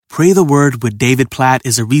Pray the Word with David Platt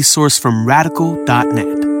is a resource from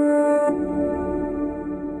radical.net.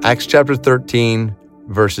 Acts chapter 13,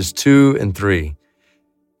 verses 2 and 3.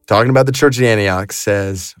 Talking about the church at Antioch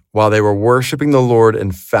says, while they were worshiping the Lord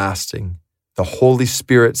and fasting, the Holy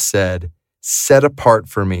Spirit said, "Set apart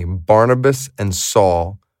for me Barnabas and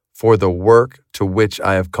Saul for the work to which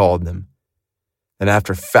I have called them." And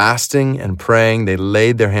after fasting and praying, they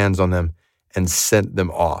laid their hands on them and sent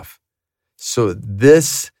them off. So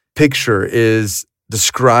this picture is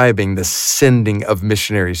describing the sending of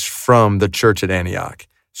missionaries from the church at Antioch.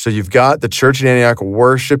 So you've got the church at Antioch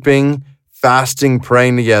worshiping, fasting,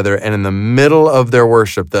 praying together, and in the middle of their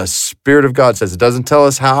worship, the Spirit of God says, it doesn't tell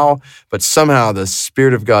us how, but somehow the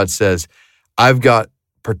Spirit of God says, I've got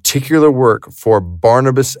particular work for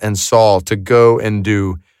Barnabas and Saul to go and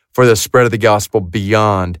do for the spread of the gospel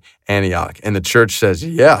beyond Antioch. And the church says,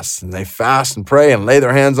 yes, and they fast and pray and lay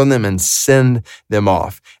their hands on them and send them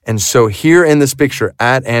off. And so here in this picture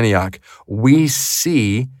at Antioch, we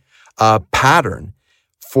see a pattern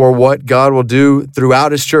for what God will do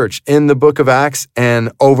throughout his church in the book of Acts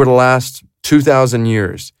and over the last 2,000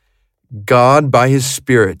 years. God, by his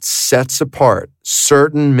Spirit, sets apart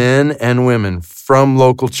certain men and women from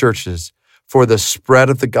local churches for the spread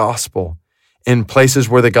of the gospel in places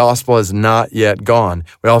where the gospel has not yet gone.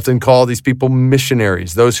 We often call these people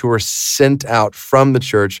missionaries, those who are sent out from the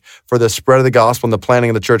church for the spread of the gospel and the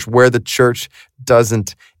planting of the church where the church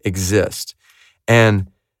doesn't exist.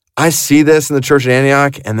 And I see this in the church at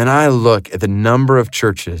Antioch, and then I look at the number of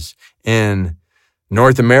churches in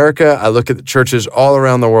North America. I look at the churches all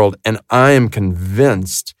around the world, and I am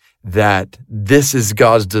convinced that this is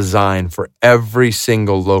God's design for every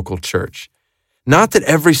single local church. Not that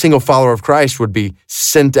every single follower of Christ would be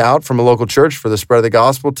sent out from a local church for the spread of the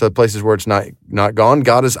gospel to places where it's not gone.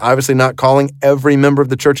 God is obviously not calling every member of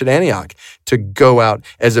the church at Antioch to go out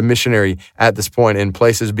as a missionary at this point in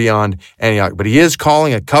places beyond Antioch. But he is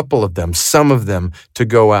calling a couple of them, some of them, to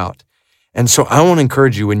go out. And so I want to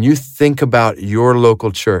encourage you, when you think about your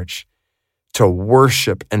local church, to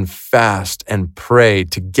worship and fast and pray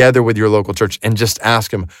together with your local church and just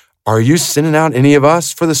ask him, are you sending out any of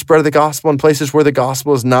us for the spread of the gospel in places where the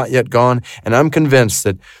gospel is not yet gone? And I'm convinced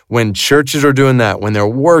that when churches are doing that, when they're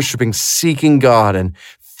worshiping, seeking God and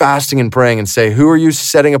fasting and praying and say, who are you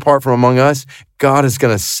setting apart from among us? God is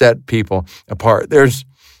going to set people apart. There's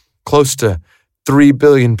close to 3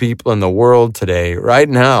 billion people in the world today, right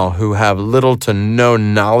now, who have little to no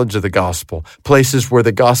knowledge of the gospel, places where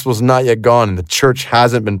the gospel is not yet gone and the church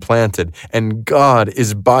hasn't been planted. And God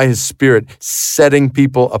is, by his Spirit, setting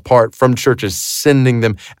people apart from churches, sending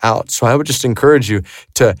them out. So I would just encourage you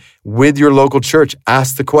to, with your local church,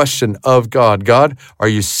 ask the question of God. God, are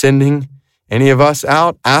you sending any of us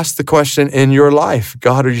out? Ask the question in your life.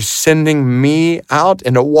 God, are you sending me out?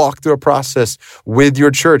 And to walk through a process with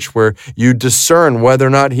your church where you discern whether or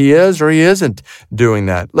not he is or he isn't doing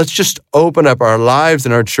that. Let's just open up our lives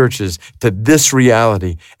and our churches to this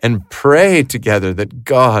reality and pray together that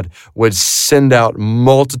God would send out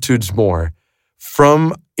multitudes more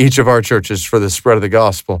from each of our churches for the spread of the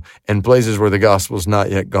gospel in places where the gospel is not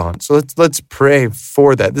yet gone. So let's pray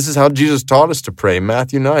for that. This is how Jesus taught us to pray.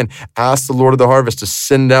 Matthew 9, ask the Lord of the harvest to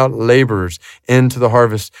send out laborers into the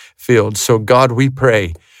harvest field. So God, we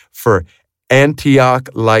pray for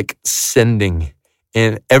Antioch-like sending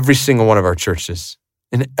in every single one of our churches.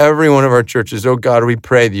 In every one of our churches, oh God, we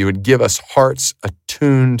pray that you would give us hearts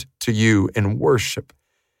attuned to you in worship,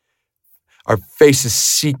 our faces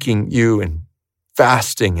seeking you and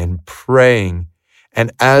fasting and praying.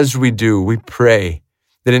 And as we do, we pray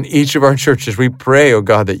that in each of our churches, we pray, oh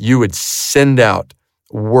God, that you would send out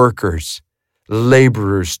workers,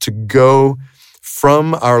 laborers to go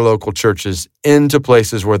from our local churches into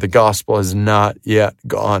places where the gospel has not yet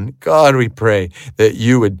gone. God, we pray that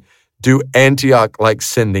you would do Antioch-like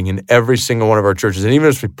sending in every single one of our churches. And even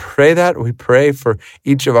as we pray that, we pray for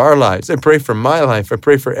each of our lives. I pray for my life. I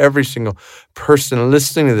pray for every single person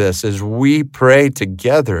listening to this as we pray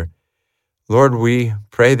together. Lord, we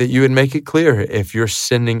pray that you would make it clear if you're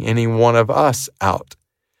sending any one of us out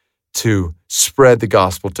to spread the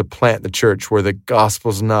gospel, to plant the church where the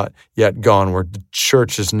gospel's not yet gone, where the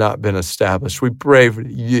church has not been established. We pray that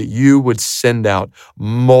you would send out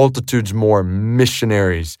multitudes more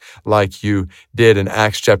missionaries like you did in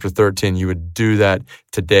Acts chapter 13. You would do that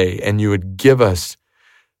today, and you would give us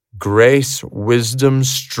grace, wisdom,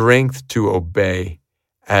 strength to obey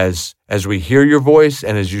as we hear your voice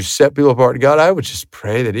and as you set people apart. God, I would just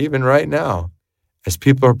pray that even right now, as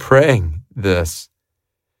people are praying this,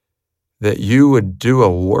 that you would do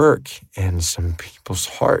a work in some people's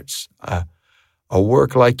hearts, a a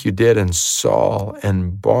work like you did in Saul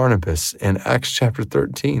and Barnabas in Acts chapter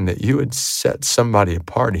 13, that you would set somebody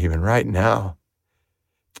apart even right now.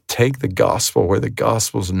 Take the gospel where the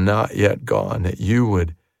gospel's not yet gone, that you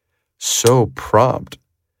would so prompt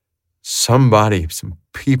somebody, some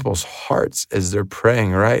people's hearts as they're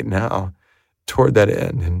praying right now toward that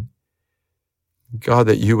end. And God,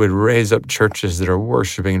 that you would raise up churches that are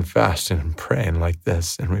worshiping and fasting and praying like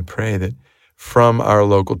this. And we pray that from our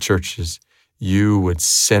local churches, you would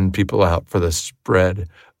send people out for the spread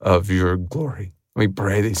of your glory. We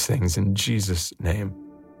pray these things in Jesus' name.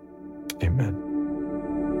 Amen.